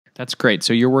That's great.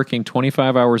 So you're working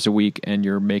 25 hours a week and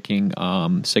you're making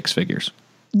six figures.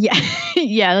 Yeah.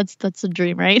 Yeah, that's a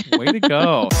dream, right? Way to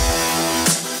go.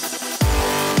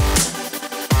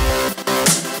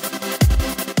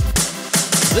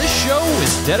 This show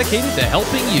is dedicated to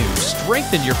helping you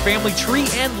strengthen your family tree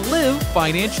and live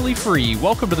financially free.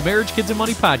 Welcome to the Marriage, Kids, and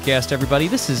Money podcast, everybody.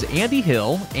 This is Andy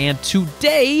Hill, and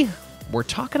today we're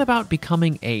talking about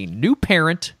becoming a new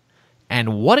parent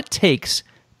and what it takes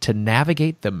to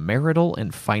navigate the marital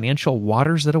and financial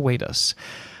waters that await us.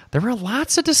 There are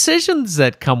lots of decisions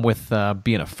that come with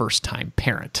being a first-time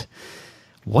parent.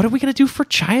 What are we going to do for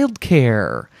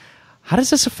childcare? How does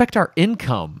this affect our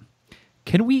income?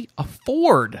 Can we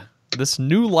afford this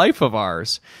new life of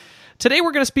ours? Today,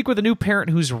 we're going to speak with a new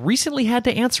parent who's recently had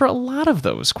to answer a lot of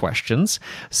those questions.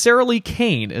 Li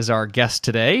Cain is our guest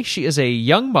today. She is a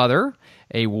young mother,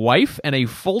 a wife, and a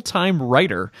full-time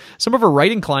writer. Some of her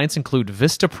writing clients include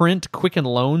Vistaprint, Quicken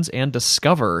Loans, and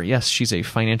Discover. Yes, she's a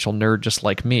financial nerd just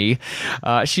like me.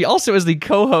 She also is the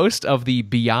co-host of the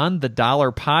Beyond the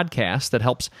Dollar podcast that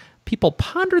helps people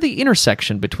ponder the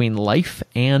intersection between life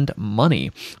and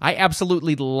money. I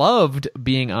absolutely loved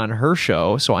being on her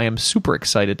show, so I am super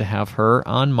excited to have her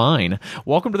on mine.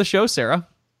 Welcome to the show, Sarah.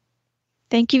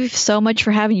 Thank you so much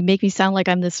for having me. You make me sound like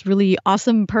I'm this really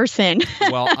awesome person.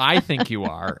 Well, I think you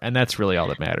are, and that's really all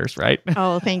that matters, right?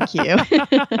 Oh, thank you.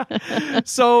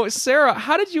 So, Sarah,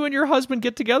 how did you and your husband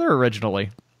get together originally?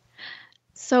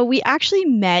 So we actually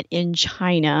met in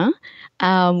China.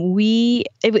 Funny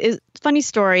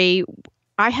story.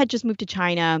 I had just moved to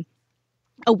China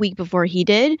a week before he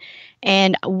did.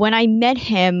 And when I met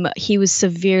him, he was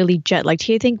severely jet lagged.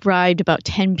 He, I think, arrived about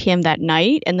 10 p.m. that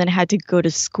night and then had to go to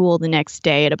school the next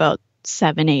day at about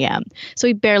 7 a.m. So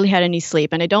he barely had any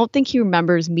sleep. And I don't think he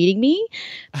remembers meeting me,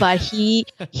 but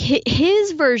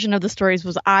his version of the stories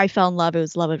was I fell in love. It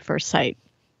was love at first sight.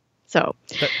 So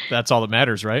that's all that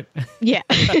matters, right? Yeah.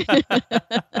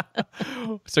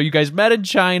 So you guys met in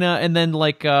China, and then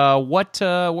what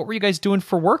were you guys doing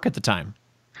for work at the time?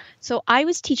 So I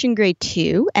was teaching grade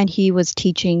 2, and he was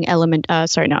teaching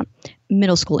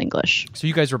middle school English. So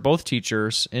you guys were both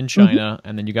teachers in China,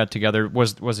 and then you got together.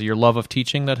 Was it your love of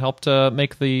teaching that helped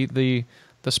make the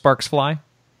sparks fly?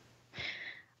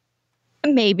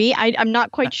 Maybe. I'm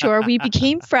not quite sure. We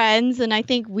became friends, and I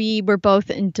think we were both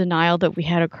in denial that we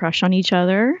had a crush on each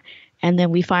other. And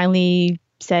then we finally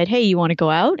said, hey, you want to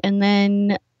go out? And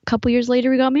then a couple years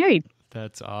later, we got married.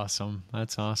 That's awesome.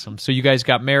 That's awesome. So you guys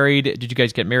got married. Did you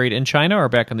guys get married in China or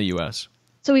back in the U.S.?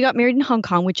 So we got married in Hong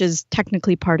Kong, which is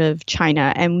technically part of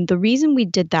China. And the reason we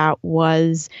did that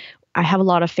was I have a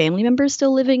lot of family members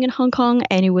still living in Hong Kong,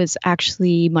 and it was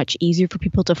actually much easier for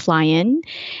people to fly in.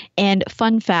 And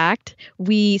fun fact,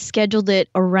 we scheduled it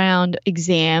around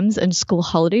exams and school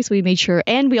holidays. We made sure,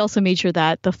 and we also made sure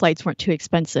that the flights weren't too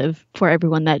expensive for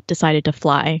everyone that decided to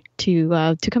fly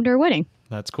to come to our wedding.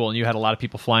 That's cool. And you had a lot of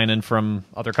people flying in from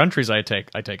other countries, I take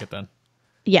it then.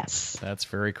 Yes. That's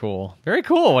very cool. Very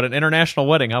cool. What an international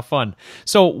wedding. How fun.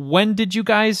 So when did you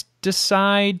guys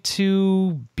decide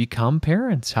to become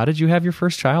parents? How did you have your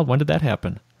first child? When did that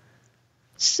happen?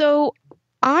 So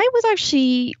I was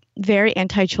actually very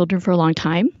anti-children for a long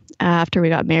time. After we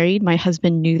got married, my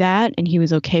husband knew that, and he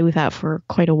was okay with that for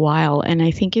quite a while. And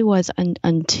I think it was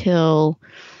until,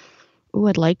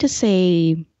 I'd like to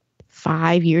say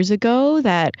 5 years ago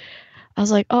that I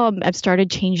was like, I've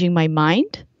started changing my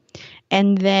mind.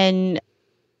 And then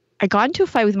I got into a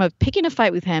fight with him. I was picking a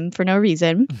fight with him for no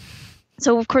reason.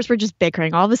 So, of course, we're just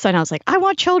bickering. All of a sudden, I was like, I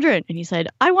want children. And he said,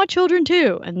 I want children,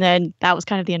 too. And then that was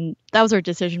kind of the end. That was our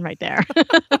decision right there.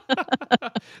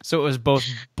 So it was both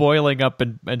boiling up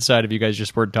inside of you guys,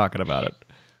 just weren't talking about it.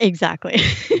 Exactly.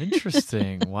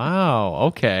 Interesting. Wow.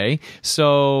 Okay.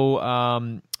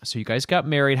 So so you guys got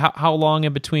married. How long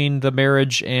in between the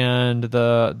marriage and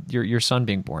your son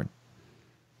being born?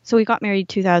 So we got married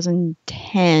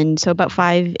 2010, so about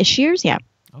 5-ish years, yeah.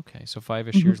 Okay, so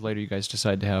 5-ish years later, you guys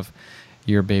decide to have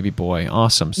your baby boy.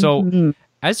 Awesome. So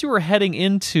as you were heading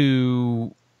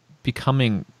into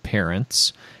becoming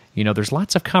parents, there's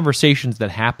lots of conversations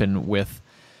that happen with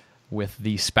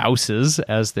the spouses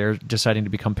as they're deciding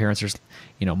to become parents. There's,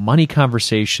 money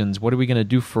conversations. What are we going to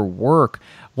do for work?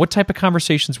 What type of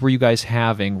conversations were you guys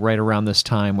having right around this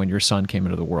time when your son came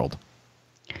into the world?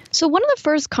 So one of the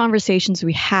first conversations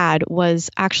we had was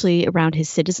actually around his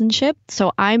citizenship.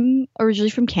 So I'm originally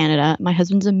from Canada. My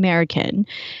husband's American.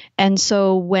 And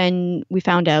so when we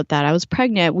found out that I was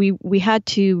pregnant, we had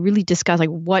to really discuss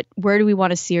where do we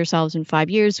want to see ourselves in 5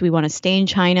 years? Do we want to stay in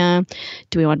China?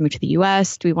 Do we want to move to the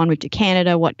US? Do we want to move to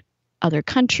Canada? other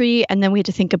country. And then we had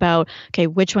to think about, okay,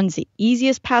 which one's the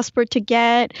easiest passport to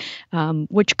get?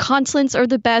 Which consulates are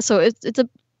the best? So it's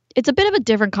a bit of a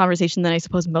different conversation than I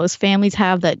suppose most families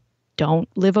have that don't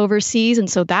live overseas. And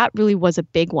so that really was a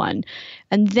big one.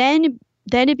 And then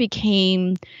it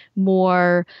became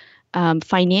more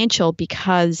financial,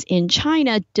 because in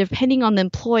China, depending on the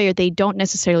employer, they don't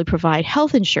necessarily provide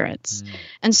health insurance.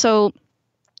 And so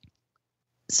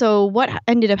what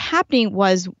ended up happening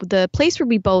was the place where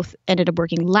we both ended up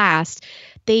working last,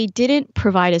 they didn't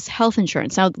provide us health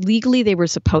insurance. Now, legally, they were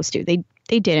supposed to. They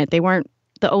didn't. They weren't.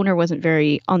 The owner wasn't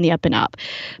very on the up and up.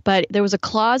 But there was a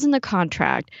clause in the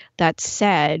contract that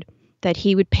said that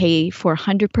he would pay for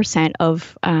 100%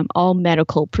 of all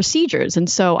medical procedures. And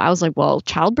so I was like, well,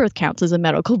 childbirth counts as a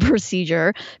medical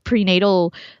procedure.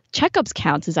 Prenatal checkups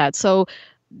counts as that. So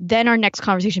then our next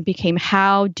conversation became,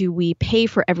 how do we pay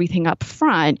for everything up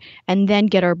front and then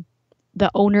get the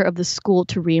owner of the school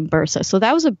to reimburse us? So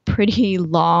that was a pretty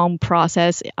long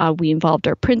process. We involved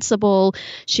our principal.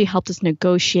 She helped us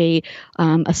negotiate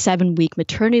a 7-week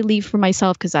maternity leave for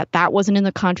myself, because that wasn't in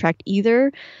the contract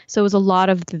either. So it was a lot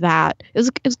of that. It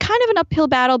was kind of an uphill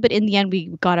battle, but in the end, we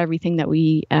got everything that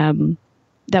we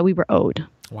were owed.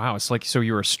 Wow, it's like, so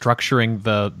you were structuring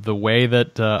the way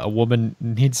that a woman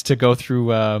needs to go through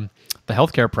the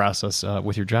healthcare process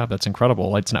with your job. That's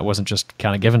incredible. It wasn't just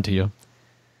kind of given to you.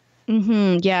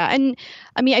 Yeah. And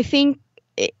I mean, I think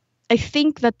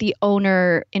that the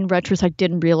owner in retrospect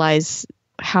didn't realize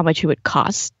how much it would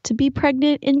cost to be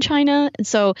pregnant in China. And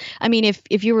so, I mean,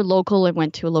 if you were local and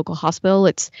went to a local hospital,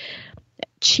 it's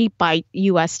cheap by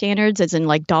US standards, as in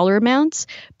like dollar amounts.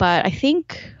 But I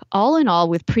think all in all,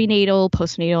 with prenatal,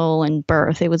 postnatal, and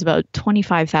birth, it was about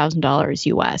 $25,000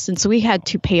 US. And so we had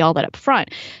to pay all that up front.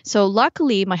 So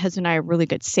luckily, my husband and I are really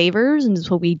good savers. And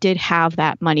so we did have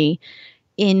that money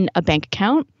in a bank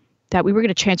account that we were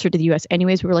going to transfer to the U.S.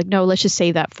 anyways. We were like, no, let's just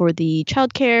save that for the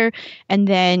childcare. And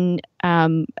then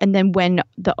when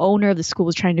the owner of the school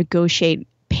was trying to negotiate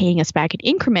paying us back in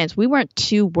increments, we weren't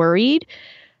too worried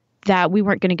that we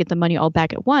weren't going to get the money all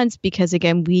back at once, because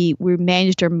again, we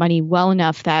managed our money well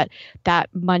enough that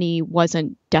money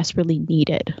wasn't desperately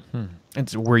needed. And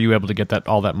so were you able to get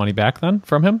all that money back then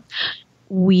from him?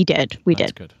 We did.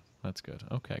 That's good. That's good.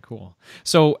 Okay, cool.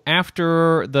 So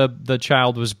after the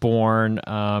child was born,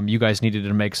 you guys needed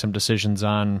to make some decisions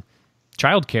on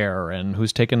childcare and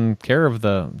who's taking care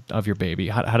of your baby.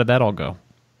 How did that all go?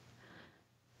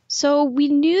 So we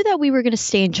knew that we were going to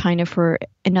stay in China for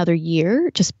another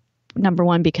year. Just number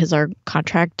one, because our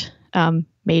contract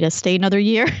made us stay another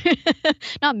year.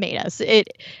 Not made us.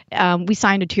 We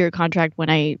signed a 2-year contract when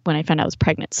I found out I was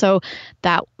pregnant. So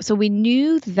we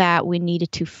knew that we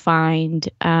needed to find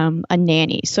a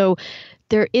nanny. So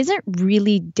there isn't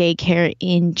really daycare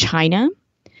in China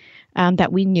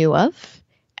that we knew of,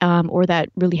 or that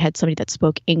really had somebody that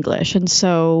spoke English. And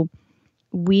so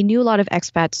we knew a lot of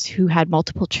expats who had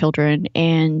multiple children,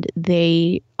 and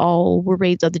they all were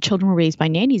raised, the children were raised by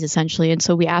nannies essentially. And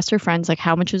so we asked our friends, like,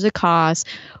 how much does it cost?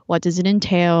 What does it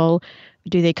entail?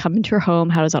 Do they come into your home?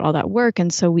 How does all that work?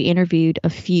 And so we interviewed a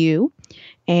few.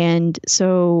 And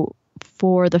so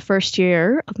for the first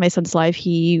year of my son's life,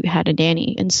 he had a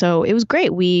nanny. And so it was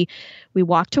great. We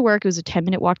walked to work. It was a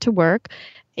 10-minute walk to work.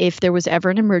 If there was ever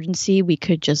an emergency, we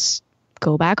could just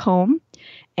go back home.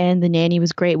 And the nanny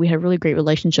was great. We had a really great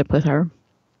relationship with her.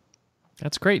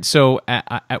 That's great. So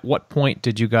at what point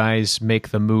did you guys make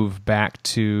the move back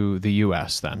to the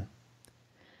U.S. then?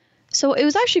 So it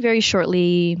was actually very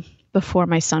shortly before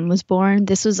my son was born.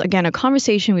 This was, again, a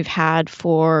conversation we've had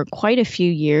for quite a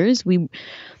few years. We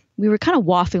were kind of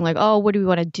waffling like, oh, what do we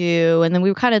want to do? And then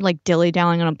we were kind of like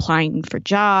dilly-dallying on applying for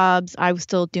jobs. I was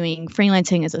still doing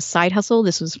freelancing as a side hustle.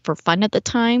 This was for fun at the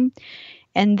time.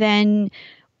 And then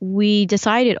we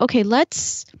decided, okay,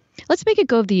 let's make it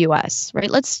go of the U.S., right?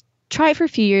 Let's try it for a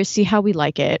few years, see how we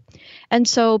like it. And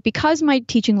so because my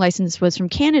teaching license was from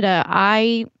Canada,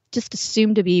 I just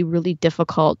assumed to be really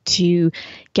difficult to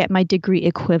get my degree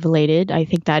equivalated. I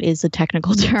think that is a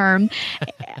technical term.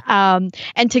 And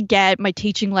to get my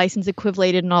teaching license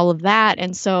equivalated and all of that.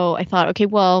 And so I thought, okay,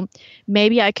 well,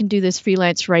 maybe I can do this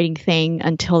freelance writing thing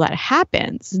until that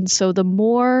happens. And so the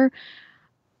more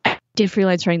I did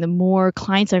freelance writing, the more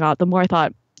clients I got, the more I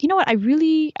thought, you know what, I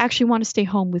really actually want to stay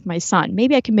home with my son.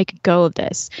 Maybe I can make a go of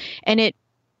this. And it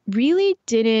really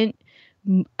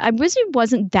I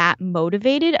wasn't that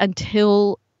motivated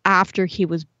until after he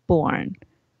was born.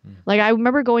 Like, I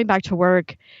remember going back to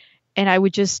work and I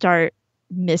would just start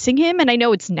missing him. And I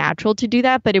know it's natural to do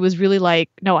that, but it was really like,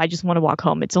 no, I just want to walk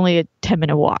home. It's only a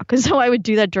 10-minute walk. So I would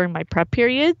do that during my prep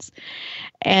periods.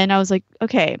 And I was like,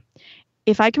 okay,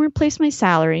 if I can replace my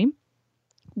salary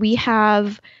we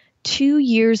have 2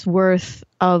 years worth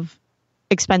of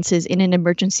expenses in an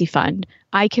emergency fund.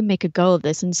 I can make a go of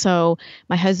this. And so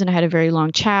my husband and I had a very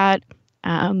long chat.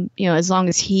 As long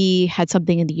as he had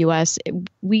something in the U.S.,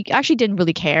 we actually didn't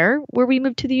really care where we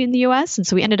moved to in the U.S. And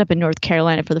so we ended up in North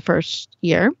Carolina for the first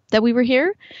year that we were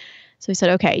here. So we said,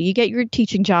 okay, you get your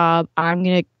teaching job. I'm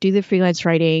going to do the freelance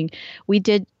writing. We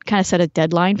did kind of set a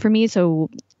deadline for me. So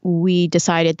we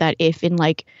decided that if in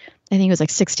I think it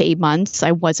was 6 to 8 months,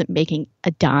 I wasn't making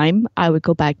a dime, I would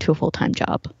go back to a full-time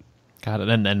job. Got it.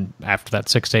 And then after that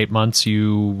 6 to 8 months,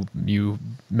 you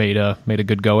made a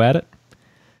good go at it?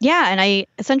 Yeah, and I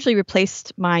essentially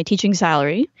replaced my teaching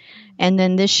salary. And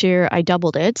then this year I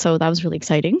doubled it. So that was really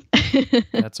exciting.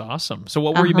 That's awesome. So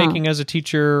what were you making as a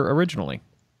teacher originally?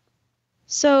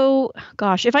 So,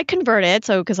 gosh, if I convert it,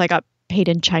 because I got paid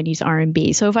in Chinese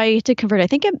RMB. So if I had to convert, I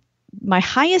think my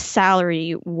highest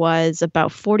salary was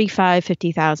about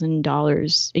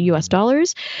 $50,000 US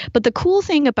dollars. But the cool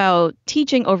thing about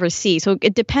teaching overseas, so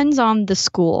it depends on the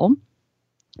school.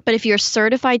 But if you're a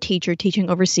certified teacher teaching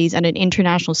overseas at an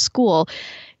international school,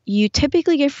 you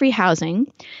typically get free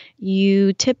housing.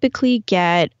 You typically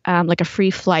get a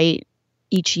free flight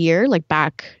each year,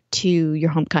 back to your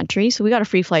home country. So we got a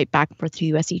free flight back and forth to the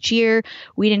US each year.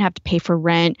 We didn't have to pay for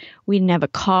rent. We didn't have a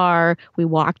car. We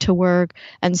walked to work.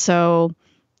 And so,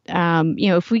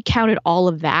 if we counted all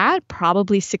of that,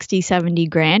 probably 60, 70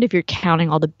 grand if you're counting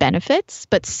all the benefits.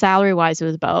 But salary wise, it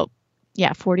was about,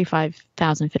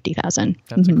 45,000, 50,000.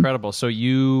 That's incredible. So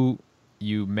you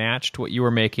matched what you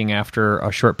were making after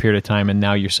a short period of time, and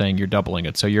now you're saying you're doubling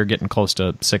it. So you're getting close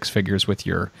to 6 figures with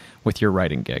your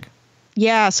writing gig.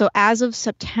 Yeah. So as of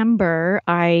September,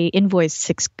 I invoiced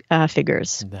 6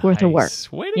 figures worth of work.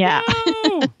 Way to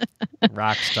go.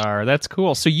 Rock star. That's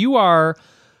cool. So you are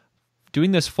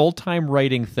doing this full-time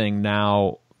writing thing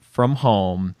now from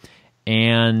home.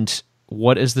 And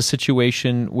what is the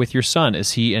situation with your son?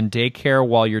 Is he in daycare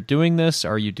while you're doing this?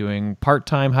 Are you doing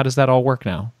part-time? How does that all work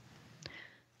now?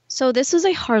 So this is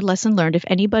a hard lesson learned. If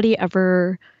anybody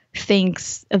ever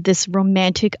thinks of this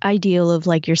romantic ideal of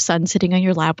your son sitting on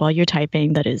your lap while you're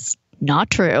typing, that is not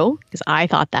true, because I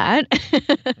thought that.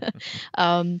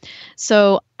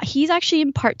 So he's actually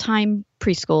in part-time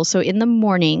preschool. So in the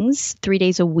mornings, 3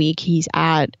 days a week, he's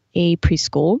at a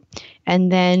preschool.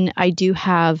 And then I do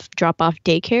have drop-off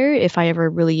daycare if I ever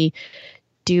really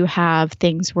do have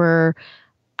things where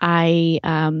I,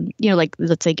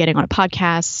 let's say getting on a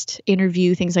podcast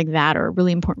interview, things like that, or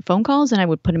really important phone calls, and I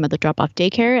would put him at the drop-off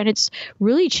daycare. And it's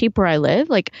really cheap where I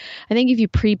live. I think if you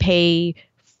prepay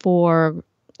for,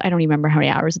 I don't remember how many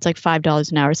hours, it's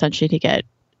 $5 an hour essentially to get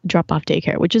drop-off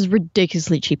daycare, which is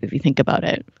ridiculously cheap if you think about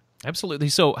it. Absolutely.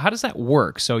 So how does that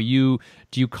work? So do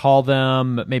you call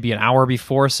them maybe an hour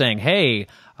before saying, hey,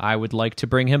 I would like to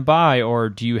bring him by, or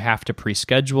do you have to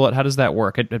pre-schedule it? How does that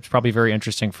work? It's probably very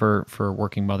interesting for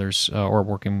working mothers or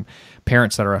working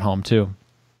parents that are at home too.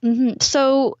 Mm-hmm.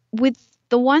 So with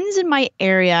the ones in my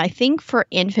area, I think for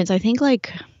infants, I think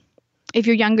if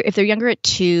they're younger at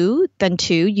 2,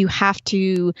 you have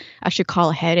to actually call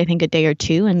ahead, I think a day or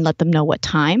two, and let them know what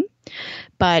time.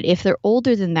 But if they're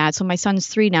older than that, so my son's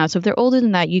 3 now, so if they're older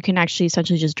than that, you can actually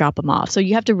essentially just drop them off. So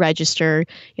you have to register,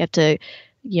 you have to,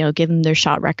 give them their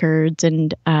shot records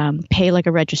and pay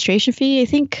a registration fee. I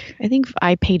think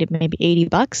I paid it maybe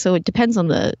 $80, so it depends on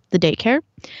the daycare.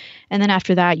 And then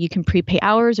after that, you can prepay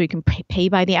hours, or you can pay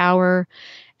by the hour.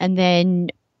 And then,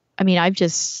 I've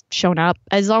just shown up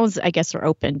as long as I guess they're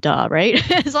open,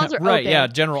 right? As long as they're right, open. Yeah.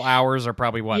 General hours are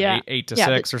probably what, 8 to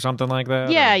 6 or something like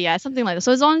that? Yeah, something like that.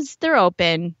 So as long as they're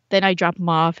open, then I drop them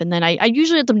off, and then I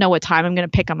usually let them know what time I'm going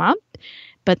to pick them up.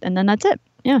 And then that's it.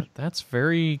 Yeah. That's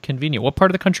very convenient. What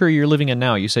part of the country are you living in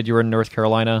now? You said you were in North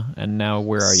Carolina, and now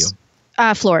where are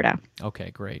you? Florida.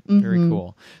 Okay, great. Very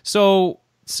cool. So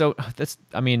that's,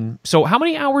 so how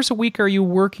many hours a week are you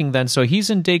working then? So he's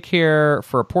in daycare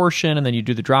for a portion, and then you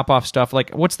do the drop-off stuff.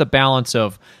 What's the balance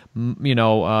of,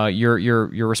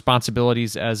 your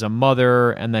responsibilities as a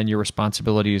mother, and then your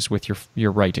responsibilities with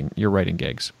your writing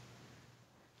gigs?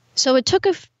 So it took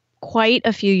quite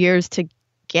a few years to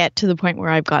get to the point where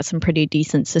I've got some pretty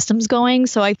decent systems going.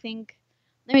 So I think,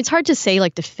 it's hard to say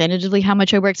definitively how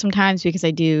much I work sometimes, because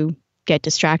I do get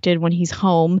distracted when he's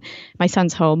home. My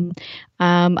son's home.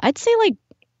 I'd say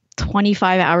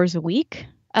 25 hours a week.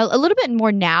 A little bit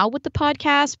more now with the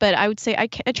podcast, but I would say I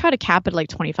try to cap it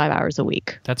 25 hours a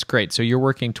week. That's great. So you're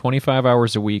working 25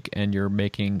 hours a week, and you're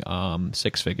making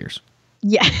 6 figures.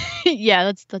 Yeah.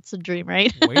 Yeah, that's a dream,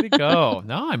 right? Way to go.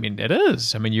 No, it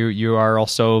is. You are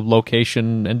also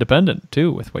location independent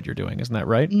too with what you're doing. Isn't that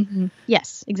right? Mm-hmm.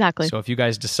 Yes, exactly. So if you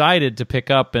guys decided to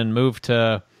pick up and move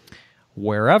to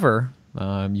wherever,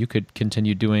 you could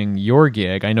continue doing your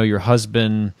gig. I know your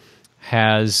husband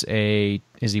is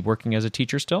he working as a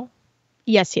teacher still?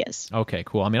 Yes, he is. Okay,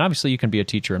 cool. I mean, obviously you can be a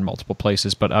teacher in multiple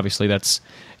places, but obviously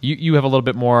you have a little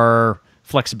bit more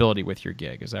flexibility with your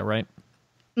gig. Is that right?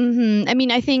 Mm-hmm. I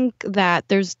mean, I think that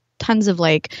there's tons of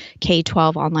like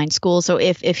K-12 online schools. So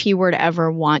if he were to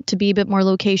ever want to be a bit more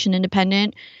location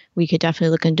independent, we could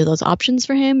definitely look into those options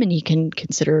for him, and he can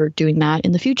consider doing that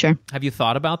in the future. Have you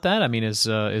thought about that? I mean, is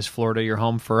Florida your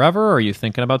home forever, or are you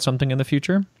thinking about something in the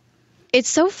future? It's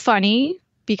so funny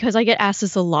because I get asked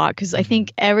this a lot, because I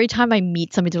think every time I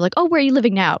meet somebody, they're like, oh, where are you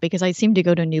living now? Because I seem to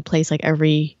go to a new place like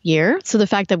every year. So the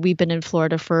fact that we've been in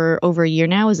Florida for over a year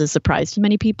now is a surprise to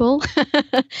many people.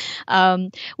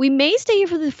 We may stay here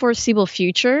for the foreseeable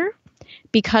future,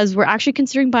 because we're actually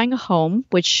considering buying a home,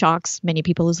 which shocks many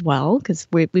people as well, because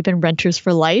we've been renters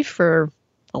for life for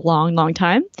a long, long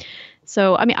time.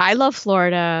 So, I mean, I love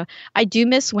Florida. I do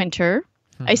miss winter.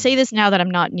 I say this now that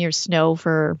I'm not near snow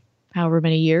for however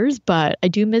many years, but I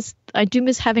do miss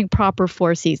having proper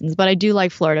 4 seasons. But I do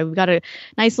like Florida. We've got a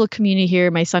nice little community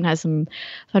here. My son has some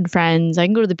fun friends. I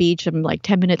can go to the beach. I'm like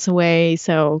 10 minutes away,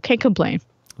 so can't complain.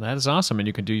 That is awesome, and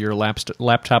you can do your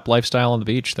laptop lifestyle on the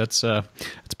beach. That's a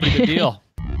pretty good deal.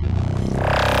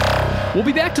 We'll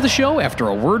be back to the show after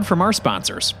a word from our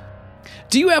sponsors.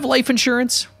 Do you have life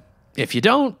insurance? If you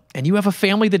don't, and you have a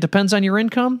family that depends on your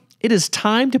income, it is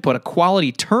time to put a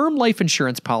quality term life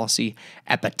insurance policy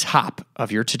at the top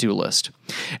of your to-do list.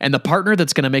 And the partner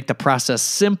that's going to make the process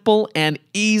simple and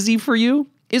easy for you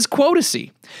is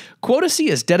Quotacy. Quotacy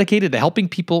is dedicated to helping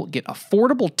people get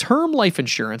affordable term life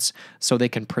insurance so they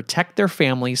can protect their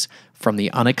families from the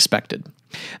unexpected.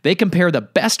 They compare the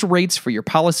best rates for your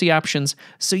policy options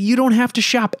so you don't have to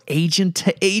shop agent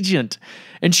to agent.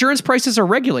 Insurance prices are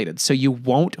regulated, so you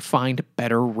won't find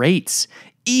better rates,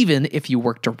 even if you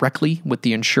work directly with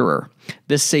the insurer.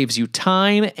 This saves you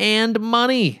time and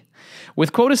money.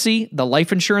 With Quotacy, the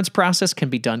life insurance process can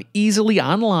be done easily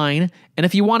online, and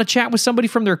if you want to chat with somebody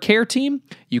from their care team,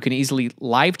 you can easily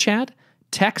live chat,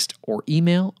 text, or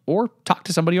email, or talk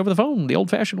to somebody over the phone the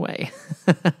old-fashioned way.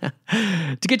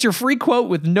 To get your free quote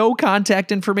with no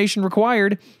contact information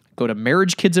required, go to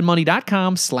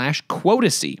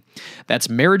marriagekidsandmoney.com/Quotacy. That's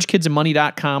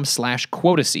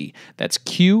marriagekidsandmoney.com/Quotacy. That's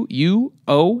Quotacy.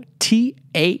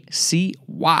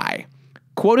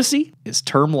 Quotacy is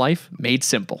term life made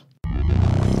simple.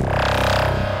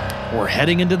 We're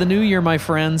heading into the new year, my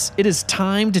friends. It is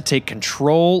time to take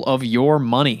control of your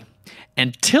money.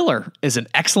 And Tiller is an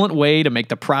excellent way to make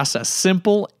the process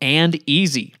simple and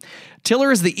easy.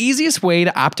 Tiller is the easiest way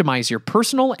to optimize your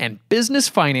personal and business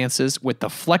finances with the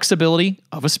flexibility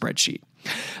of a spreadsheet.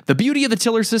 The beauty of the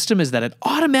Tiller system is that it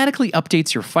automatically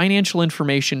updates your financial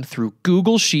information through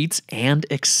Google Sheets and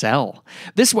Excel.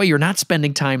 This way, you're not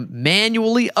spending time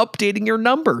manually updating your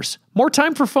numbers. More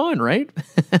time for fun, right?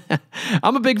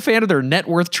 I'm a big fan of their net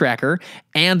worth tracker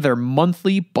and their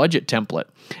monthly budget template.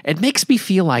 It makes me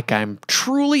feel like I'm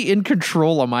truly in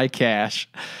control of my cash.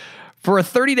 For a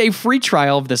 30-day free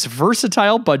trial of this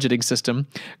versatile budgeting system,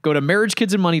 go to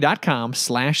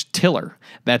marriagekidsandmoney.com/Tiller.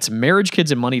 That's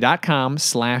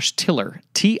marriagekidsandmoney.com/Tiller.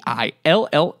 Tiller.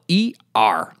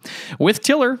 With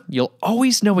Tiller, you'll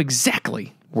always know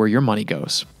exactly where your money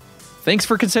goes. Thanks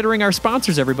for considering our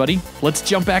sponsors, everybody. Let's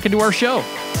jump back into our show.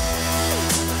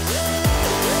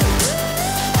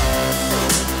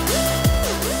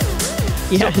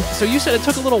 Yeah. So you said it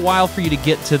took a little while for you to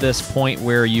get to this point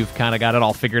where you've kind of got it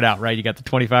all figured out, right? You got the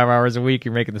 25 hours a week,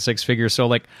 you're making the 6 figures. So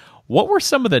like, what were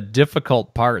some of the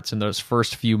difficult parts in those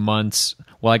first few months?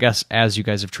 Well, I guess as you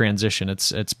guys have transitioned,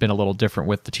 it's been a little different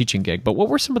with the teaching gig, but what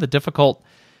were some of the difficult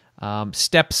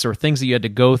steps or things that you had to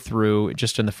go through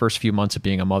just in the first few months of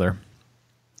being a mother?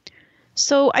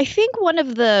 So I think one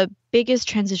of the biggest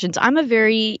transitions, I'm a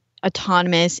very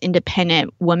autonomous,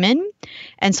 independent woman.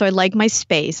 And so I like my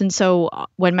space. And so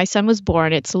when my son was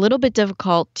born, it's a little bit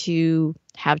difficult to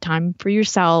have time for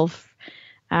yourself.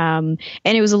 And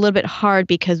it was a little bit hard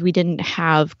because we didn't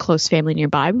have close family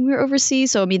nearby when we were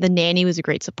overseas. So, I mean, the nanny was a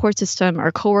great support system.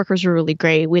 Our coworkers were really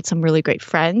great. We had some really great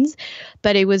friends.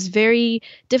 But it was very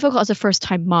difficult as a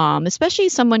first-time mom, especially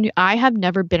someone who I have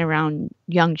never been around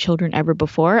young children ever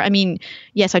before. I mean,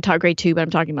 yes, I taught grade 2, but I'm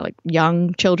talking about like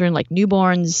young children, like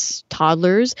newborns,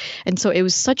 toddlers. And so it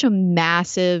was such a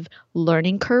massive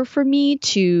learning curve for me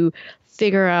to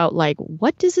figure out like,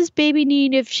 what does this baby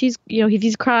need if she's, if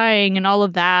he's crying and all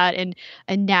of that, and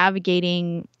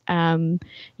navigating,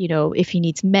 if he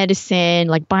needs medicine,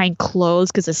 like buying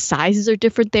clothes because the sizes are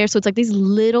different there. So it's like these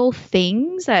little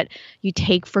things that you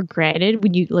take for granted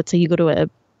when let's say you go to a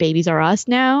Babies R Us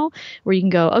now, where you can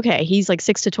go, okay, he's like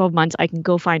 6 to 12 months, I can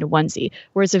go find a onesie.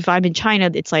 Whereas if I'm in China,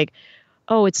 it's like,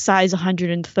 oh, it's size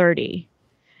 130.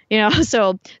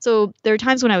 So there are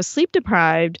times when I was sleep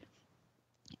deprived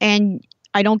and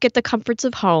I don't get the comforts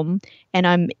of home, and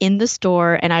I'm in the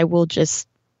store and I will just,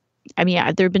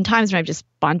 there have been times when I've just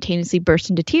spontaneously burst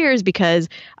into tears because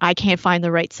I can't find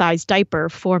the right size diaper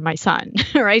for my son,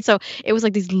 right? So it was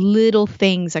like these little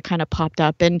things that kind of popped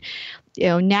up. And,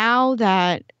 now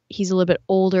that he's a little bit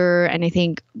older, and I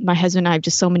think my husband and I have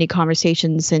just so many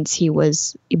conversations since he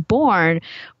was born,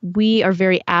 we are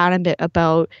very adamant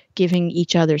about giving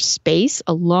each other space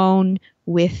alone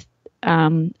with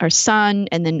our son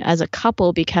and then as a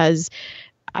couple, because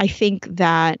I think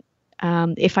that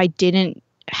if I didn't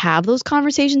have those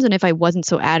conversations and if I wasn't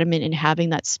so adamant in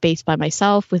having that space by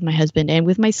myself with my husband and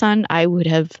with my son, I would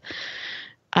have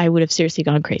seriously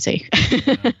gone crazy.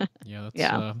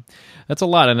 That's a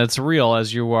lot, and it's real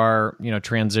as you are,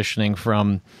 transitioning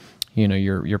from,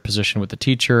 your position with the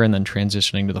teacher, and then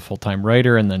transitioning to the full-time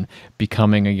writer, and then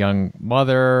becoming a young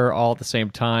mother all at the same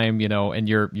time, and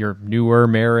your newer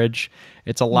marriage.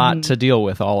 It's a lot to deal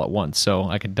with all at once. So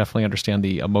I can definitely understand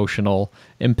the emotional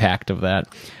impact of that.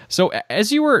 So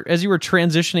as you were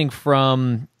transitioning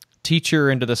from teacher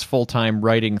into this full-time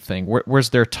writing thing, was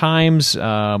there times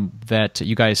that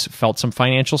you guys felt some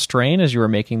financial strain as you were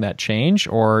making that change,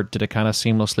 or did it kind of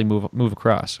seamlessly move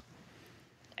across?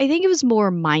 I think it was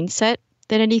more mindset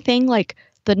than anything. Like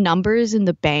the numbers in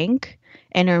the bank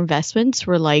and our investments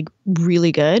were like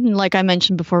really good. And like I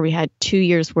mentioned before, we had 2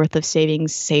 years worth of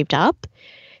savings saved up.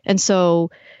 And so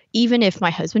even if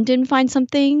my husband didn't find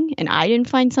something and I didn't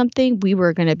find something, we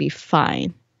were going to be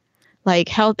fine. Like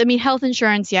health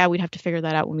insurance, yeah, we'd have to figure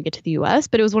that out when we get to the US.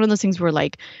 But it was one of those things where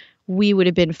like we would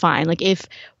have been fine. Like if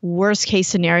worst case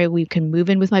scenario, we can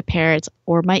move in with my parents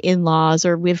or my in-laws,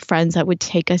 or we have friends that would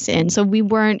take us in. So we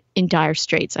weren't in dire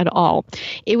straits at all.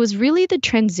 It was really the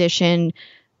transition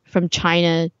from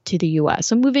China to the US.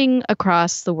 So moving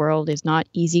across the world is not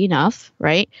easy enough,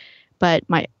 right? But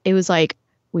it was like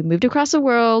we moved across the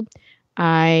world.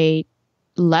 I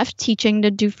left teaching to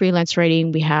do freelance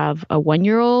writing. We have a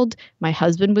 1-year-old. My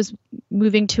husband was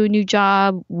moving to a new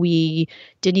job. We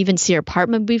didn't even see our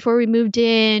apartment before we moved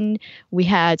in.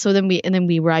 Then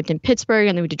we arrived in Pittsburgh,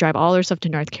 and then we had to drive all our stuff to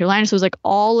North Carolina. So it was like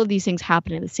all of these things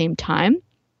happened at the same time.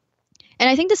 And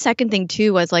I think the second thing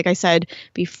too was, like I said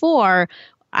before,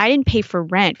 I didn't pay for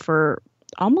rent for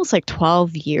almost like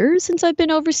 12 years since I've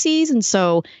been overseas. And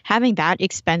so having that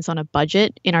expense on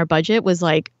in our budget was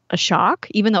like a shock,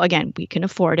 even though, again, we can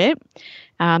afford it.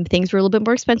 Things were a little bit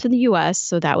more expensive in the US.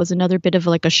 So that was another bit of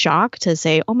like a shock to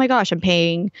say, oh my gosh, I'm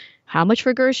paying how much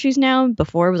for groceries now?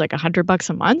 Before it was like $100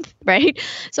 a month, right?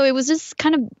 So it was just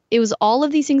it was all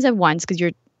of these things at once, because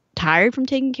you're tired from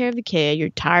taking care of the kid, you're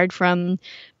tired from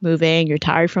moving, you're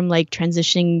tired from like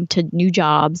transitioning to new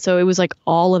jobs. So it was like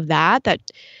all of that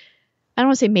I don't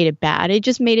want to say made it bad. It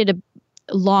just made it a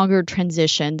longer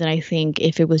transition than I think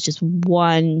if it was just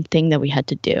one thing that we had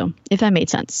to do, if that made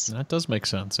sense. That does make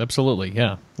sense. Absolutely.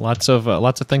 Yeah. Lots of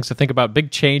things to think about,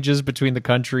 big changes between the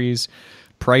countries,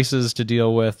 prices to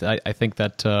deal with. I think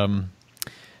that,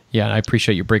 I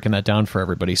appreciate you breaking that down for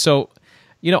everybody. So,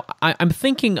 I'm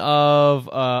thinking of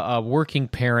a working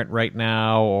parent right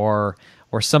now, or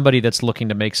somebody that's looking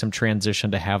to make some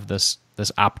transition to have this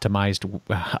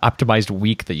optimized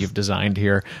week that you've designed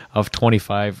here of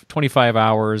 25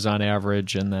 hours on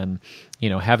average, and then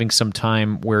having some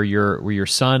time where your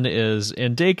son is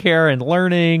in daycare and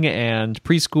learning and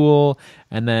preschool,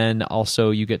 and then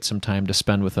also you get some time to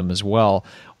spend with him as well.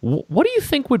 What do you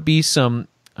think would be some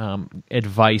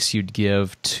advice you'd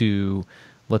give to,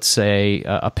 let's say,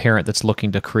 a parent that's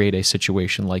looking to create a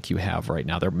situation like you have right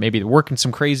now? They're maybe working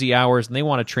some crazy hours and they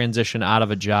want to transition out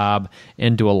of a job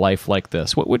into a life like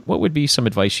this. What would be some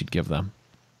advice you'd give them?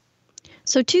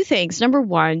 So 2 things. Number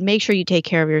 1, make sure you take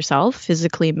care of yourself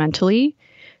physically and mentally,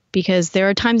 because there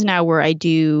are times now where I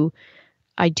do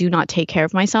not take care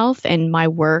of myself, and my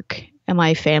work and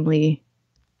my family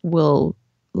will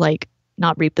like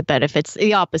not reap the benefits,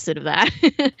 the opposite of that.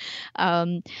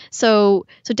 So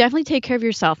definitely take care of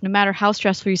yourself, no matter how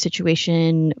stressful your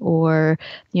situation or,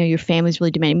 your family's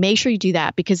really demanding. Make sure you do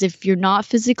that, because if you're not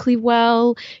physically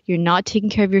well, you're not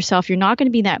taking care of yourself, you're not going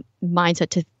to be in that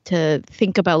mindset to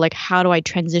think about like, how do I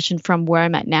transition from where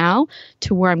I'm at now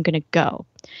to where I'm going to go?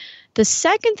 The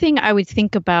second thing I would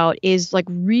think about is like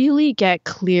really get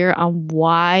clear on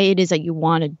why it is that you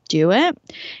want to do it.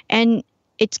 And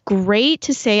it's great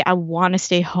to say, I want to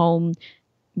stay home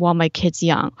while my kid's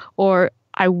young, or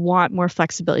I want more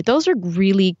flexibility. Those are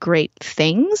really great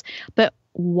things, but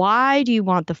why do you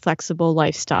want the flexible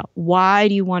lifestyle? Why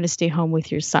do you want to stay home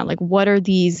with your son? Like, what are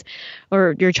these,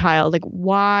 or your child? Like,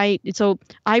 why? So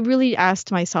I really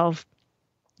asked myself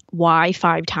why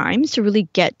 5 times to really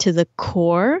get to the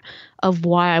core of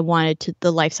why I wanted to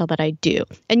the lifestyle that I do.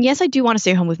 And yes, I do want to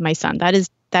stay home with my son. That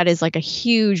is like a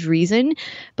huge reason.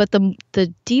 But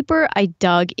the deeper I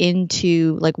dug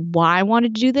into like why I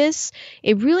wanted to do this,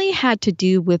 it really had to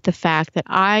do with the fact that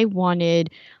I wanted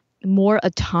more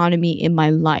autonomy in my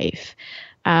life.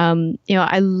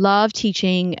 I love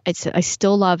teaching. I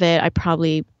still love it. I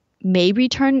probably may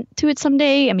return to it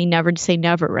someday. I mean, never to say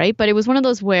never, right? But it was one of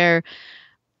those where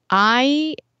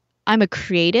I'm a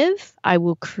creative. I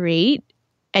will create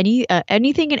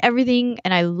anything and everything,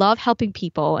 and I love helping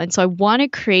people. And so I want to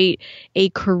create a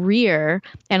career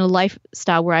and a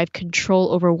lifestyle where I have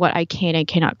control over what I can and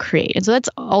cannot create. And so that's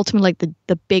ultimately like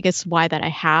the biggest why that I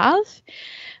have.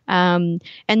 And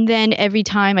then every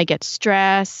time I get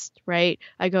stressed, right,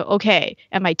 I go, okay,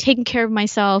 am I taking care of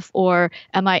myself, or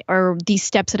are these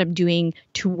steps that I'm doing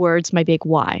towards my big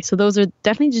why? So those are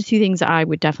definitely the 2 things that I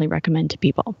would definitely recommend to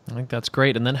people. I think that's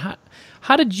great. And then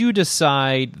how did you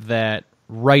decide that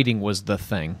writing was the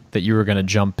thing that you were going to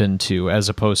jump into as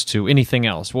opposed to anything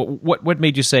else? What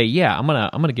made you say, yeah, I'm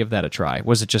gonna give that a try?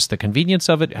 Was it just the convenience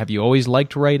of it? Have you always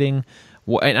liked writing?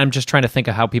 And I'm just trying to think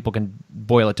of how people can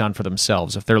boil it down for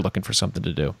themselves if they're looking for something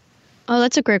to do. Oh,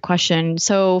 that's a great question.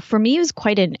 So for me, it was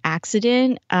quite an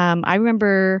accident. I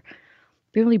remember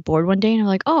being really bored one day and I'm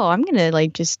like, oh, I'm going to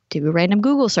like just do a random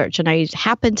Google search. And I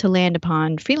happened to land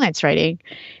upon freelance writing.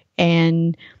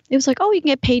 And it was like, oh, you can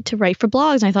get paid to write for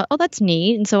blogs. And I thought, oh, that's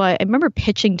neat. And so I remember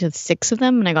pitching to 6 of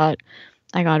them, and I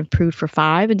got approved for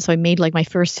 5. And so I made like my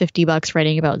first $50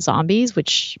 writing about zombies,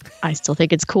 which I still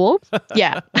think it's cool.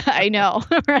 Yeah, I know.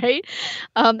 Right.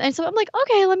 And so I'm like,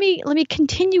 okay, let me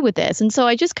continue with this. And so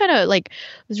I just kind of like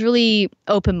was really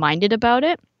open-minded about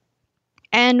it.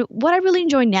 And what I really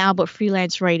enjoy now about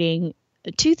freelance writing,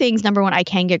 2 things. Number one, I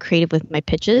can get creative with my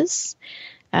pitches.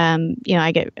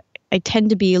 I tend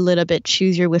to be a little bit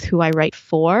choosier with who I write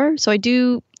for. So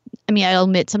I'll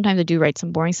admit sometimes I do write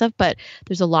some boring stuff, but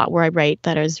there's a lot where I write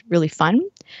that is really fun.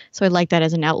 So I like that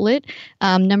as an outlet.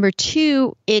 Number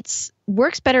 2, it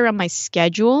works better on my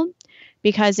schedule,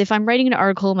 because if I'm writing an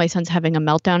article, my son's having a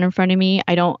meltdown in front of me,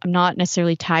 I'm not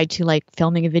necessarily tied to like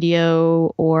filming a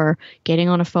video or getting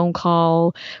on a phone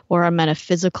call, or I'm at a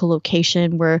physical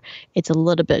location where it's a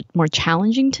little bit more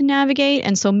challenging to navigate.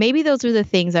 And so maybe those are the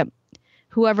things that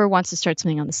whoever wants to start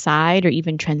something on the side or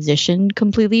even transition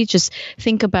completely, just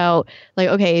think about like,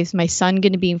 okay, is my son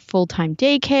going to be in full-time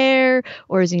daycare,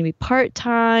 or is he going to be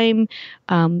part-time?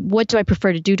 What do I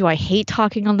prefer to do? Do I hate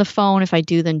talking on the phone? If I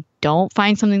do, then don't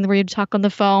find something where you talk on the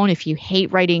phone. If you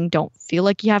hate writing, don't feel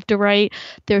like you have to write.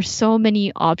 There's so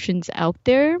many options out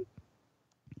there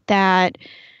that,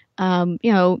 I'd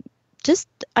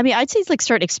say it's like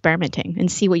start experimenting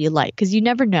and see what you like, because you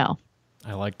never know.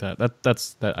 I like that.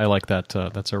 I like that.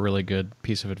 That's a really good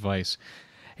piece of advice.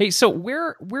 Hey, so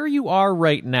where you are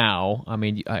right now, I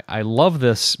mean, I love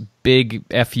this big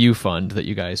FU fund that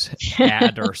you guys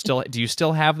had, or still, do you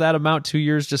still have that amount 2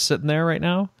 years just sitting there right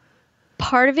now?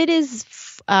 Part of it is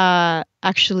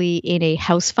actually in a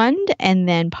house fund, and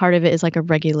then part of it is like a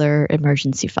regular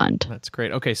emergency fund. That's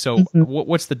great. Okay, so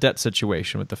what's the debt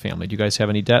situation with the family? Do you guys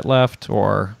have any debt left,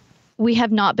 or? We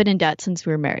have not been in debt since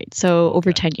we were married, so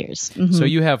over 10 years. Mm-hmm. So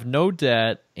you have no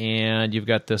debt, and you've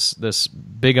got this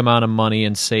big amount of money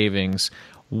in savings,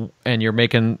 and you're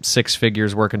making 6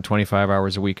 figures working 25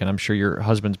 hours a week, and I'm sure your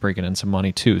husband's bringing in some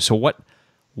money too. So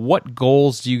what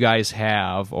goals do you guys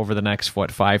have over the next,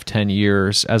 5-10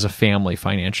 years as a family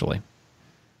financially?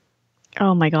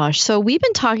 Oh my gosh. So we've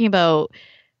been talking about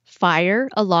fire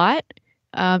a lot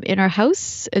in our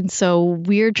house, and so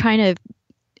we're trying to.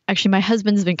 Actually, my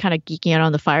husband's been kind of geeking out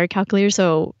on the FIRE calculator.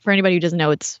 So for anybody who doesn't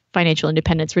know, it's financial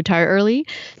independence, retire early.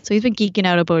 So he's been geeking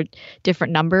out about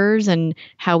different numbers and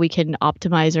how we can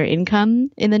optimize our income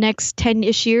in the next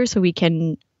 10-ish years so we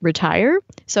can retire.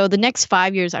 So the next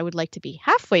 5 years, I would like to be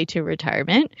halfway to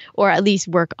retirement, or at least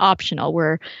work optional,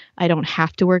 where I don't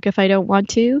have to work if I don't want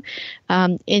to.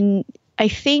 I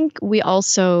think we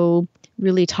also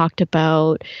really talked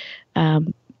about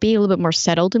being a little bit more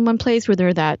settled in one place,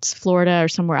 whether that's Florida or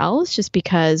somewhere else, just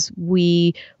because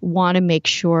we want to make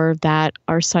sure that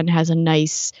our son has a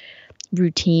nice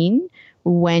routine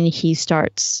when he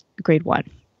starts grade 1.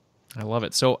 I love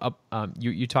it. So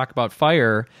you talk about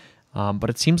FIRE, but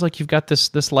it seems like you've got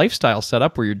this lifestyle set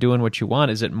up where you're doing what you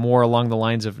want. Is it more along the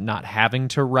lines of not having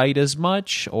to write as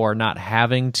much, or not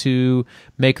having to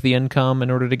make the income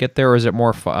in order to get there, or is it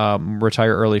more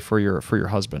retire early for your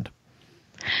husband?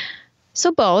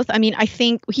 So both. I mean, I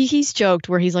think he's joked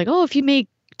where he's like, oh, if you make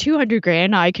 200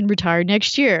 grand, I can retire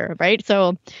next year, right?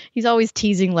 So he's always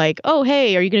teasing like, oh,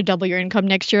 hey, are you going to double your income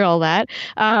next year? All that.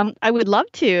 I would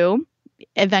love to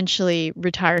eventually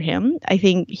retire him. I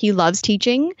think he loves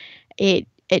teaching.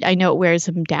 I know it wears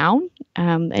him down.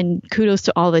 And kudos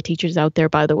to all the teachers out there,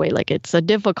 by the way. Like, it's a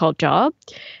difficult job.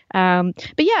 But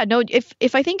yeah, no,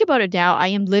 if I think about it now, I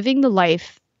am living the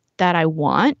life that I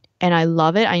want, and I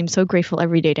love it. I am so grateful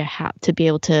every day to be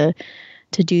able to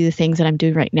do the things that I'm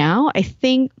doing right now. I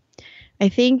think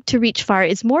to reach fire,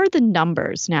 it's more the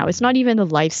numbers now. It's not even the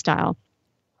lifestyle.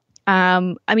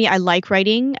 I mean, I like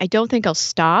writing. I don't think I'll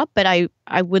stop, but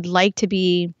I would like to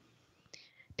be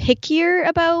pickier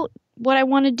about what I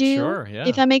want to do, Sure, yeah.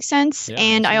 if that makes sense. Yeah,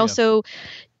 and I also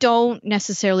don't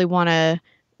necessarily want to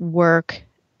work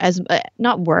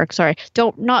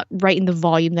not write in the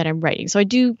volume that I'm writing. So I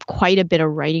do quite a bit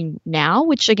of writing now,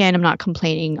 which again, I'm not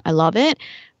complaining. I love it.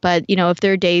 But, if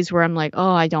there are days where I'm like,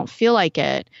 oh, I don't feel like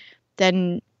it,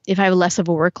 then if I have less of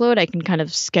a workload, I can kind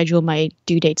of schedule my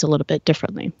due dates a little bit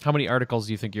differently. How many articles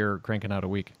do you think you're cranking out a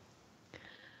week?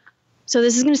 So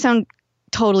this is going to sound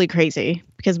totally crazy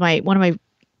because one of my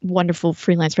wonderful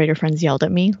freelance writer friends yelled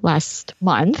at me last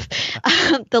month.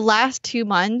 The last 2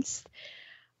 months,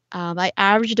 I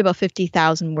averaged about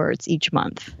 50,000 words each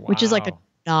month, which is like a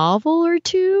novel or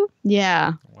two. Yeah,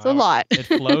 wow. It's a lot. It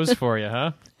flows for you,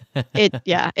 huh?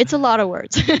 It's a lot of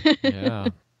words. Yeah,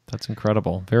 that's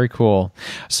incredible. Very cool.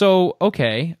 So,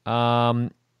 okay. So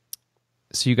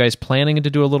you guys planning to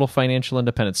do a little financial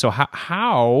independence. So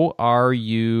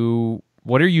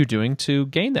what are you doing to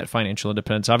gain that financial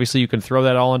independence? Obviously, you can throw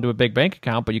that all into a big bank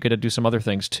account, but you got to do some other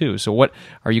things too. So what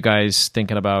are you guys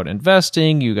thinking about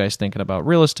investing? You guys thinking about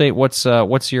real estate?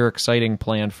 What's your exciting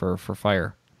plan for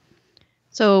FIRE?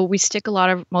 So we stick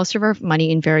most of our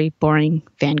money in very boring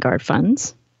Vanguard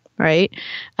funds, right?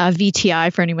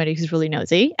 VTI for anybody who's really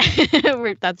nosy.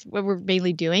 That's what we're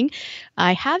mainly doing.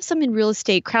 I have some in real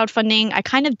estate crowdfunding. I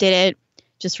kind of did it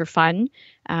just for fun.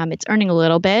 It's earning a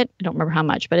little bit. I don't remember how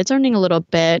much, but it's earning a little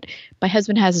bit. My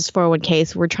husband has his 401k,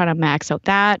 so we're trying to max out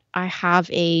that. I have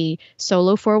a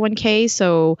solo 401k,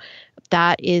 so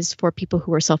that is for people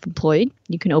who are self-employed.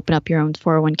 You can open up your own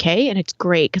 401k, and it's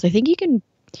great because I think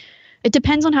it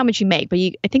depends on how much you make, but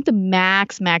I think the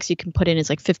max you can put in is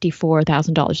like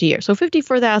 $54,000 a year. So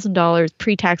 $54,000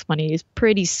 pre-tax money is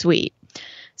pretty sweet.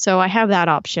 So I have that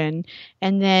option.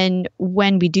 And then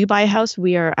when we do buy a house,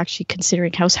 we are actually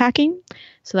considering house hacking.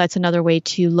 So that's another way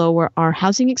to lower our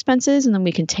housing expenses. And then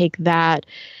we can take that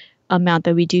amount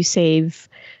that we do save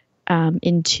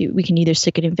we can either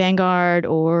stick it in Vanguard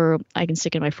or I can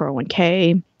stick it in my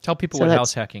 401k. Tell people what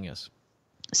house hacking is.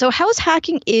 So house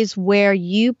hacking is where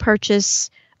you purchase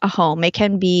a home. It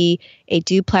can be a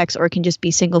duplex or it can just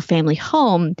be single family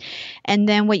home. And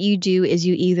then what you do is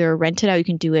you either rent it out, you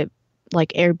can do it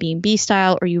like Airbnb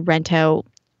style, or you rent out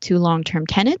to long-term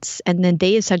tenants, and then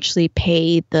they essentially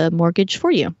pay the mortgage for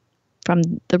you from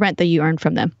the rent that you earn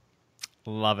from them.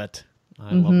 Love it.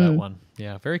 I love that one.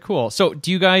 Yeah, very cool. So do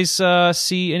you guys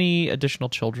see any additional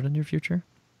children in your future?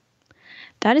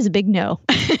 That is a big no.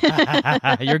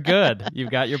 You're good.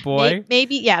 You've got your boy.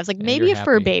 Maybe, yeah. It's like maybe a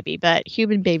fur baby, but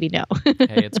human baby, no.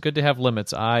 Hey, it's good to have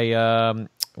limits.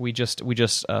 We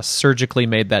just surgically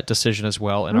made that decision as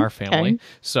well in our family,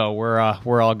 so we're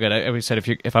all good. We said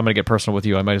if I'm going to get personal with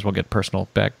you, I might as well get personal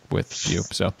back with you.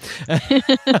 So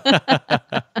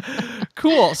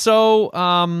cool.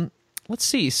 So let's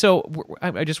see. So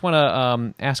I just want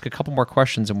to ask a couple more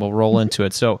questions, and we'll roll into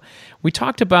it. So we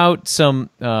talked about some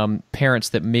parents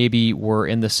that maybe were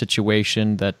in this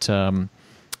situation that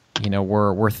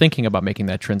we're thinking about making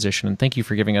that transition, and thank you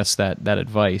for giving us that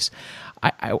advice.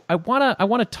 I want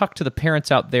to talk to the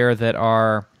parents out there that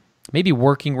are maybe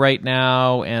working right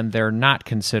now and they're not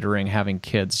considering having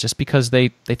kids just because they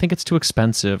think it's too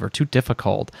expensive or too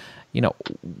difficult.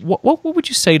 What would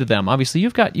you say to them? Obviously,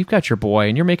 you've got your boy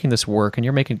and you're making this work and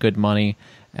you're making good money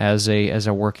as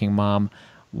a working mom.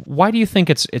 Why do you think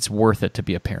it's worth it to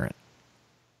be a parent?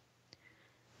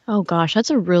 Oh gosh,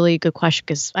 that's a really good question,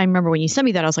 because I remember when you sent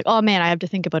me that, I was like, oh man, I have to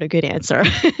think about a good answer.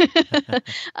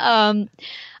 I'm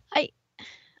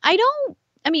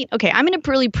in a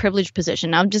really privileged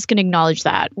position. I'm just going to acknowledge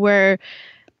that, where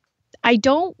I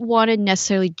don't want to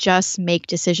necessarily just make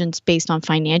decisions based on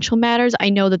financial matters. I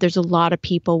know that there's a lot of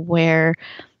people where,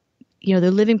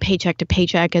 they're living paycheck to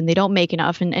paycheck and they don't make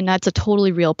enough. And that's a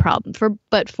totally real problem.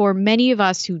 But for many of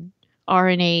us who are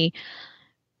in a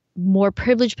more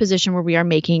privileged position where we are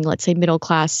making, let's say, middle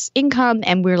class income,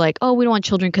 and we're like, oh, we don't want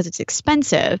children because it's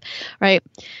expensive, right?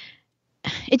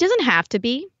 It doesn't have to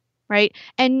be, right?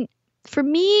 And for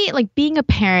me, like being a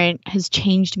parent has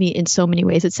changed me in so many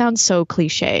ways. It sounds so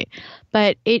cliche,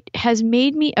 but it has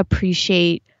made me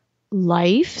appreciate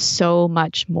life so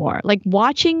much more. Like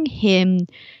watching him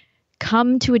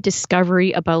come to a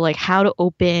discovery about like how to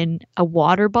open a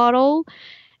water bottle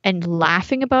and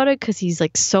laughing about it because he's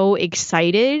like so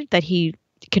excited that he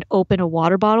can open a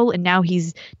water bottle, and now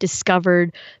he's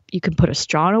discovered you can put a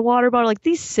straw in a water bottle. Like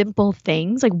these simple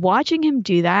things, like watching him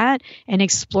do that and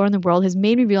exploring the world has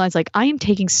made me realize like I am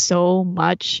taking so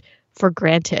much for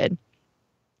granted.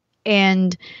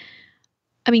 And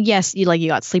I mean, yes, you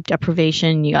got sleep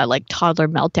deprivation, you got like toddler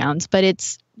meltdowns, but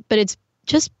it's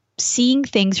just seeing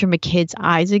things from a kid's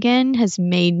eyes again has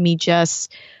made me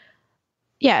just,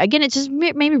 yeah, again, it just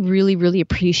made me really, really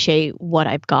appreciate what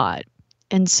I've got.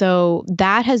 And so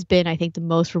that has been, I think, the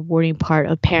most rewarding part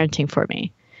of parenting for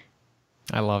me.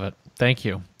 I love it. Thank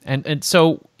you. And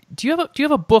so do you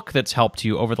have a book that's helped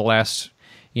you over the last,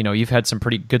 you've had some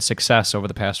pretty good success over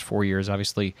the past 4 years,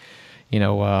 obviously,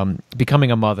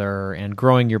 becoming a mother and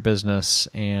growing your business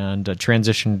and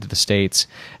transitioning to the States.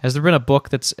 Has there been a book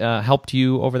that's helped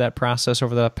you over that process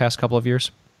over the past couple of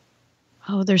years?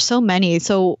 Oh, there's so many.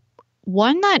 So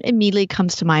one that immediately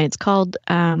comes to mind, it's called,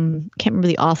 can't remember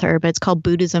the author, but it's called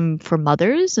Buddhism for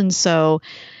Mothers. And so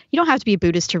you don't have to be a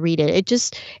Buddhist to read it. It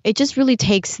just really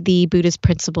takes the Buddhist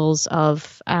principles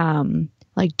of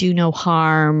like do no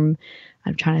harm.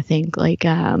 I'm trying to think like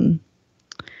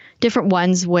different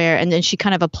ones where, and then she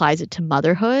kind of applies it to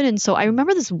motherhood. And so I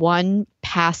remember this one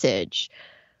passage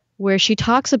where she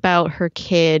talks about her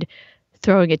kid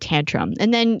throwing a tantrum.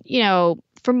 And then,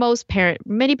 for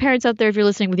many parents out there, if you're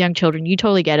listening with young children, you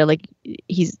totally get it. Like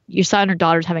your son or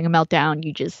daughter's having a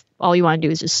meltdown. All you want to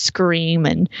do is just scream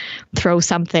and throw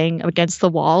something against the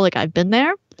wall. Like I've been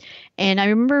there. And I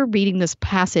remember reading this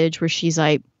passage where she's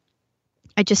like,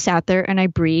 I just sat there and I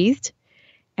breathed,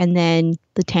 and then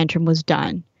the tantrum was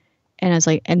done. And I was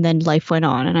like, and then life went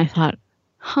on. And I thought,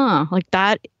 like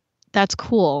that's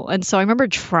cool. And so I remember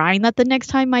trying that the next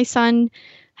time my son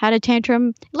had a tantrum.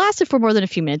 It lasted for more than a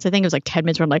few minutes. I think it was like 10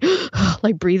 minutes where I'm like,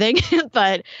 like breathing.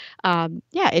 But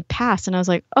yeah, it passed. And I was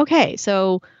like, okay,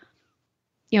 so,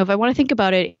 if I want to think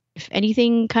about it, if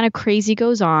anything kind of crazy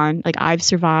goes on, like I've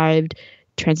survived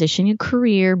transitioning a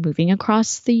career, moving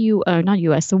across the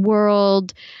the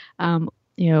world,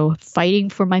 fighting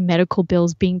for my medical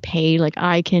bills being paid. Like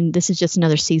this is just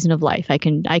another season of life. I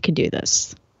can do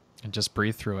this. And just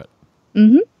breathe through it.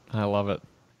 Mm-hmm. I love it.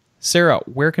 Sarah,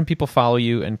 where can people follow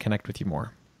you and connect with you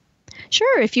more?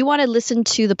 Sure. If you want to listen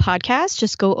to the podcast,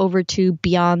 just go over to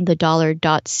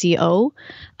beyondthedollar.co.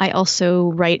 I also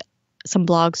write some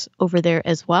blogs over there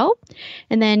as well.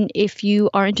 And then if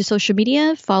you are into social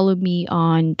media, follow me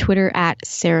on Twitter at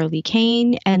Sarah Li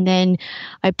Cain. And then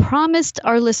I promised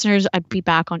our listeners I'd be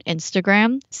back on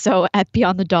Instagram. So at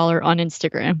Beyond the Dollar on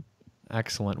Instagram.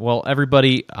 Excellent. Well,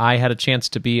 everybody, I had a chance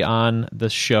to be on the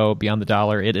show Beyond the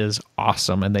Dollar. It is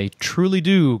awesome, and they truly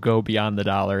do go beyond the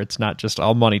dollar. It's not just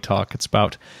all money talk. It's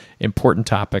about important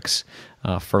topics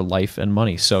for life and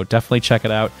money. So definitely check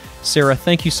it out. Sarah,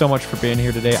 thank you so much for being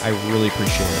here today. I really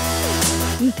appreciate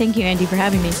it. Thank you, Andy, for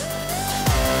having me.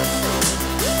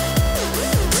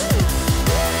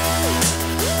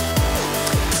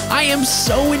 I am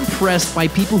so impressed by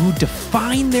people who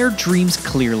define their dreams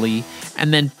clearly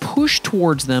and then push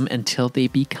towards them until they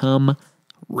become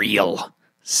real.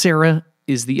 Sarah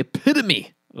is the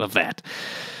epitome of that.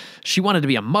 She wanted to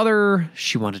be a mother,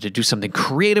 she wanted to do something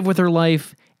creative with her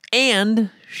life, and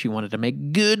she wanted to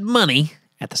make good money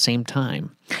at the same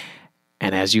time.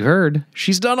 And as you heard,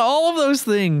 she's done all of those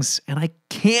things, and I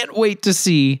can't wait to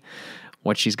see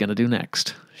what she's going to do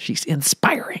next. She's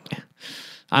inspiring.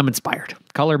 I'm inspired.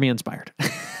 Color me inspired.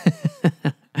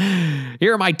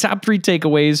 Here are my top 3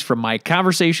 takeaways from my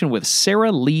conversation with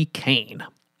Sarah Li Cain.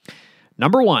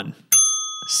 Number 1,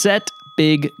 set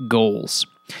big goals.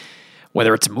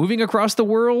 Whether it's moving across the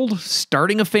world,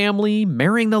 starting a family,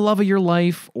 marrying the love of your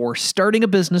life, or starting a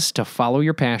business to follow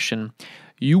your passion,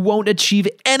 you won't achieve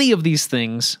any of these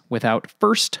things without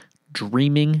first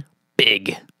dreaming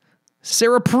big.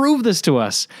 Sarah proved this to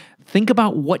us. Think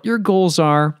about what your goals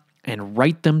are and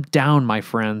write them down, my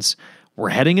friends. We're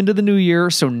heading into the new year,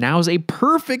 so now's a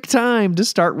perfect time to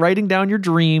start writing down your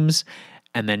dreams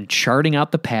and then charting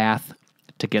out the path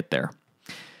to get there.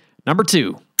 Number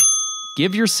 2,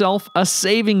 give yourself a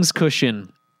savings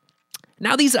cushion.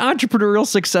 Now, these entrepreneurial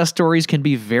success stories can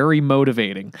be very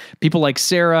motivating. People like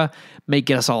Sarah may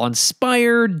get us all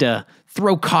inspired to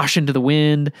throw caution to the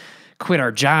wind, quit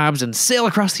our jobs, and sail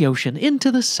across the ocean into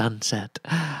the sunset.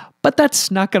 But that's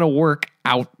not going to work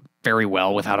out very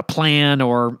well without a plan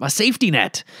or a safety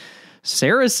net.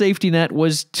 Sarah's safety net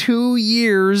was 2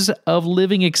 years of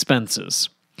living expenses.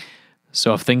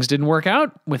 So if things didn't work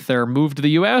out with their move to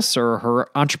the U.S. or her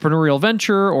entrepreneurial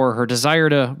venture or her desire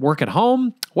to work at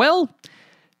home, well,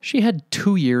 she had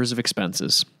 2 years of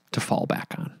expenses to fall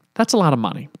back on. That's a lot of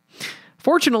money.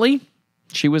 Fortunately,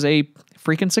 she was a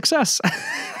freaking success.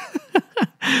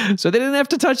 So they didn't have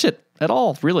to touch it at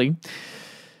all, really.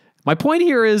 My point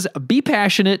here is be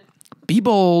passionate, be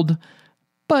bold,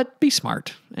 but be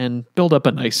smart and build up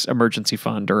a nice emergency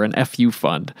fund or an FU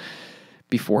fund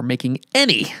before making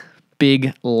any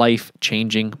big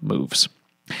life-changing moves.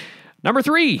 Number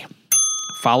 3,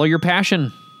 follow your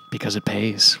passion because it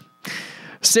pays.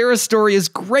 Sarah's story is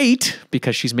great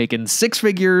because she's making 6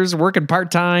 figures, working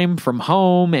part-time from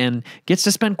home, and gets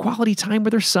to spend quality time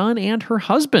with her son and her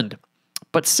husband.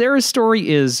 But Sarah's story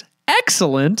is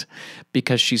excellent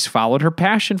because she's followed her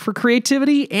passion for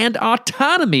creativity and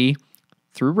autonomy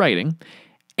through writing,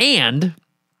 and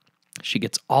she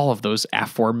gets all of those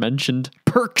aforementioned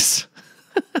perks.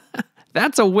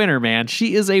 That's a winner, man.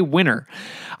 She is a winner.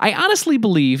 I honestly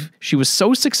believe she was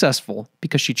so successful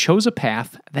because she chose a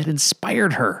path that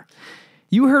inspired her.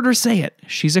 You heard her say it.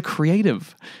 She's a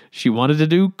creative. She wanted to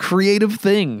do creative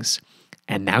things.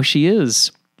 And now she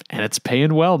is. And it's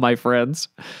paying well, my friends.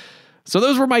 So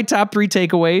those were my top 3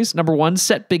 takeaways. Number 1,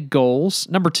 set big goals.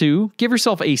 Number 2, give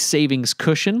yourself a savings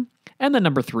cushion. And then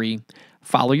number 3,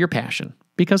 follow your passion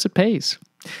because it pays.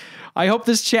 I hope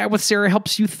this chat with Sarah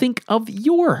helps you think of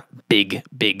your big,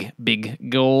 big, big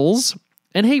goals.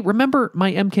 And hey, remember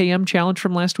my MKM challenge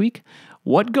from last week?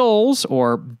 What goals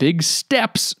or big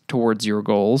steps towards your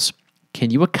goals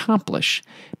can you accomplish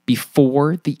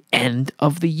before the end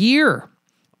of the year?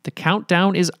 The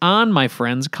countdown is on, my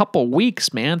friends. Couple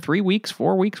weeks, man. 3 weeks,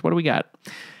 4 weeks. What do we got?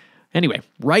 Anyway,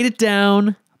 write it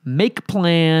down, make a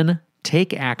plan,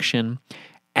 take action,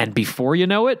 and before you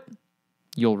know it,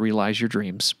 you'll realize your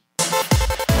dreams.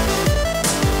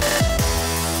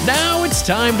 Now it's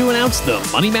time to announce the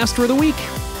Money Master of the Week.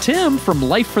 Tim from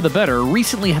Life for the Better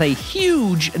recently had a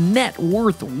huge net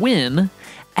worth win.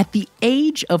 At the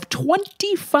age of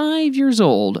 25 years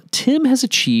old, Tim has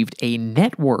achieved a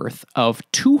net worth of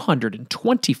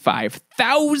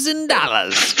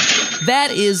 $225,000. That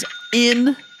is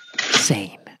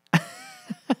insane.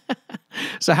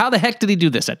 So how the heck did he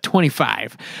do this at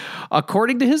 25?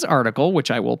 According to his article, which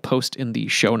I will post in the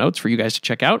show notes for you guys to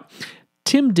check out,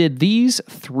 Tim did these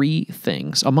 3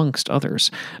 things, amongst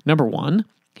others. Number 1,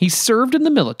 he served in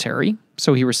the military,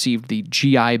 so he received the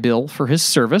GI Bill for his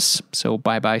service, so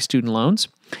bye-bye student loans.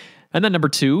 And then number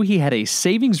 2, he had a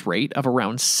savings rate of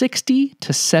around 60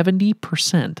 to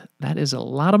 70%. That is a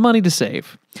lot of money to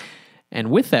save. And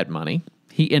with that money,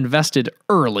 he invested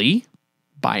early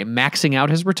by maxing out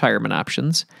his retirement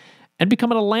options and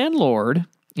becoming a landlord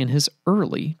in his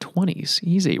early 20s.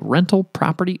 He's a rental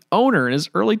property owner in his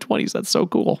early 20s. That's so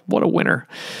cool. What a winner.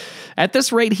 At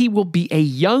this rate, he will be a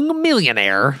young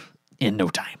millionaire in no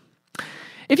time.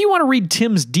 If you want to read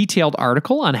Tim's detailed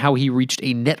article on how he reached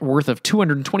a net worth of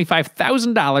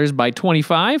 $225,000 by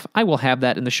 25, I will have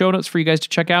that in the show notes for you guys to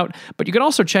check out. But you can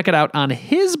also check it out on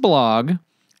his blog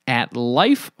at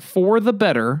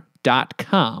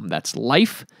lifeforthebetter.com. That's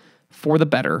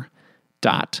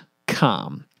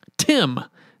lifeforthebetter.com. Tim,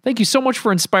 thank you so much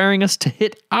for inspiring us to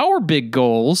hit our big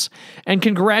goals, and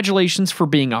congratulations for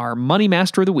being our Money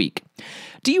Master of the Week.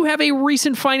 Do you have a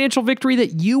recent financial victory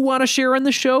that you want to share on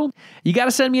the show? You got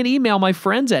to send me an email, my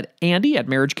friends, at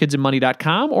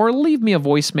andy@marriagekidsandmoney.com or leave me a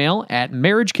voicemail at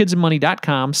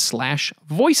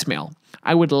marriagekidsandmoney.com/voicemail.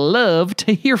 I would love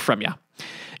to hear from you.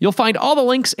 You'll find all the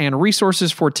links and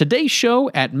resources for today's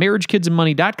show at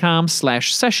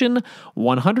marriagekidsandmoney.com/session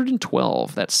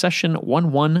 112. That's session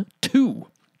 112.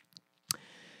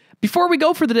 Before we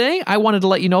go for the day, I wanted to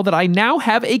let you know that I now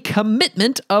have a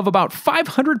commitment of about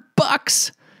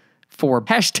 $500 for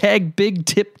hashtag Big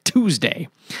Tip Tuesday.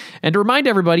 And to remind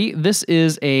everybody, this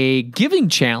is a giving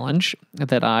challenge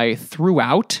that I threw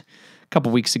out a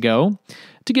couple weeks ago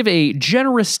to give a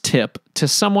generous tip to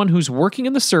someone who's working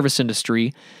in the service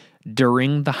industry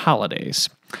during the holidays.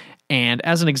 And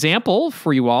as an example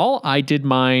for you all, I did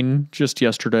mine just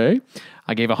yesterday.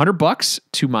 I gave $100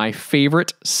 to my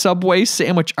favorite Subway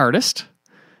sandwich artist,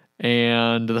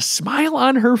 and the smile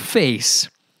on her face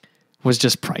was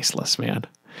just priceless, man.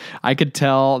 I could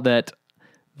tell that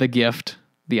the gift,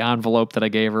 the envelope that I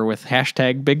gave her with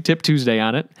hashtag Big Tip Tuesday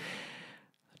on it,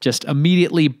 just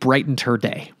immediately brightened her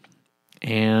day.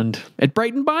 And it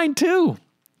brightened mine too.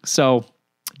 So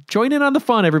join in on the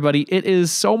fun, everybody. It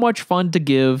is so much fun to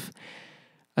give,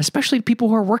 especially to people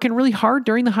who are working really hard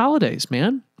during the holidays,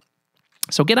 man.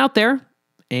 So get out there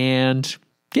and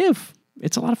give.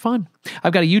 it's a lot of fun.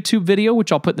 I've got a YouTube video,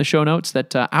 which I'll put in the show notes,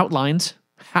 that outlines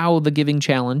how the Giving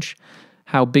Challenge,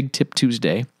 how Big Tip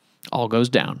Tuesday all goes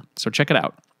down. So check it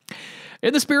out.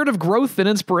 In the spirit of growth and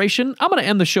inspiration, I'm going to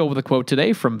end the show with a quote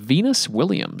today from Venus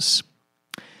Williams.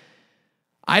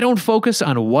 I don't focus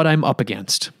on what I'm up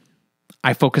against.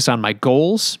 I focus on my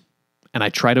goals, and I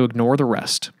try to ignore the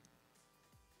rest.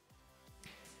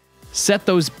 Set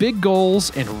those big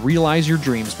goals and realize your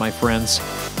dreams, my friends.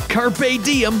 Carpe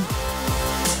diem!